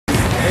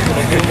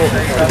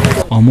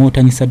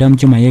Omutanyi Saddam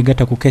Juma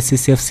yegatta ku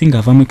KCCA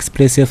ng'ava mu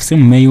Express FC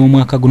mu Mei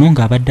w'omwaka guno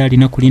ng'abadde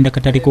alina kulinda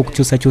Agataliiko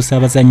okukyusakyusa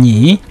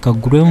abazannyi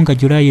kaggulwewo nga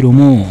Julayi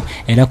 1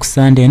 era ku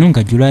Sande eno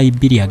nga Julayi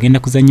 2 agenda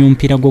kuzannya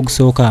omupiira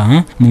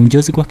gw'ogusooka mu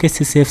mujoozi gwa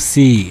KCCA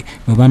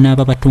bwe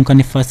banaaba batunka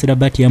ne FUS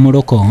Rabat ya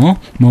Morocco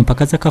mu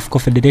mpaka za CAF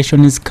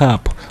Confederations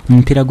Cup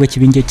omupiira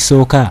gw'ekibinja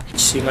ekisooka.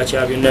 Ekisinga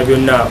kya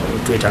byonna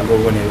twetaaga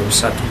obubonero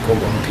busatu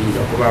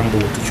bw'omupiira kuba mbu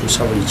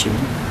tukyusa buli kimu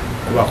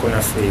kubako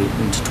naffe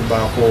nti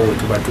tubaako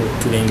tuba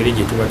tulengere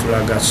gye tuba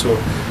tulaga, so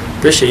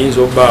pressure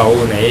yinza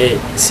obbaawo naye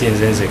si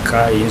nze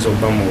nzekka, yinza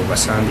obba mu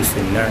basambi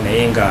ffenna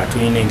naye nga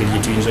tulina engeri gye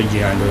tuyinza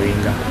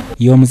ogyeyandolinga.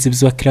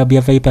 Y'omuzibizi wa kilabu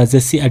ya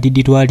Vipers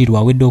adiddirwalirwa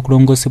awedde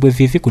okulongoosebwa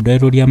evvivi ku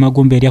ddwaliro lya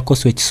Magumba erya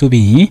Koswa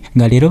Ekisubi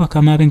nga leero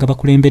bakama be nga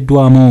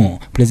bakulembeddwamu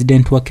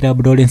pulezidenti wa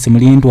kilabu Lawrence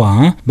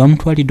Mulindwa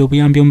bamutwalidde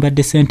obuyambi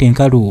omubadde ssente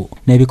enkalu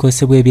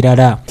n'ebikozesebwa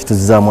ebirala.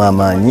 Kituzizaamu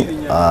amaanyi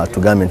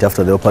tugambye nti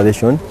after the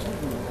operation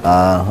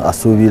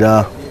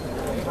asuubira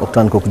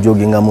okutandika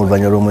okujogingamu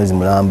oluvannyuma lw'omwezi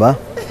mulamba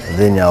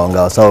then awo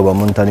ng'abasawo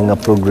bamonitoringa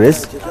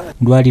progress.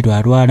 Lwaliro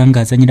alwala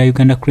ng'azanyira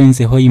Uganda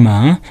Cranes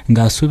Hoima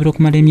ng'asuubira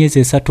okumala emyezi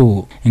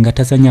 3 nga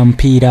tazannya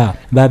mupiira.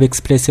 Baba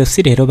Express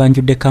FC leero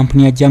banjudde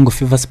kampuni ya Jungle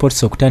Fever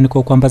Sports okutandika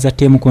okwambaza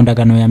tteemu ku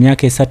ndagaano ya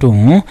myaka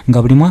 3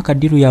 nga buli mwaka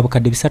ddiru ya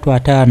bukadde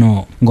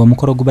 350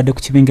 ng'omukolo gubadde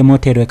ku kibinge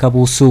motero e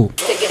Kabuusu.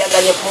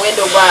 Tutegeraganye ku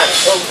muwendo gwa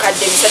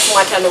obukadde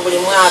 350 buli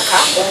mwaka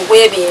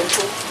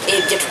ogw'ebintu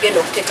ebyo tugenda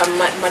okuteeka mu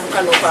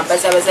maduka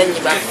n'okwambaza abazannyi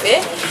baffe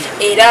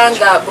era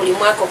nga buli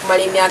mwaka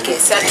okumala emyaka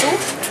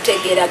 3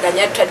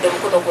 tutegeraganya tutadde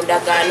omukono ku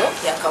ndagaano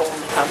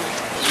yakawumbi kamu.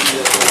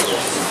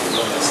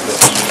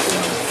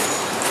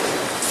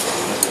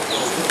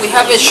 We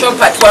have a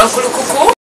shop at Wankulukuku.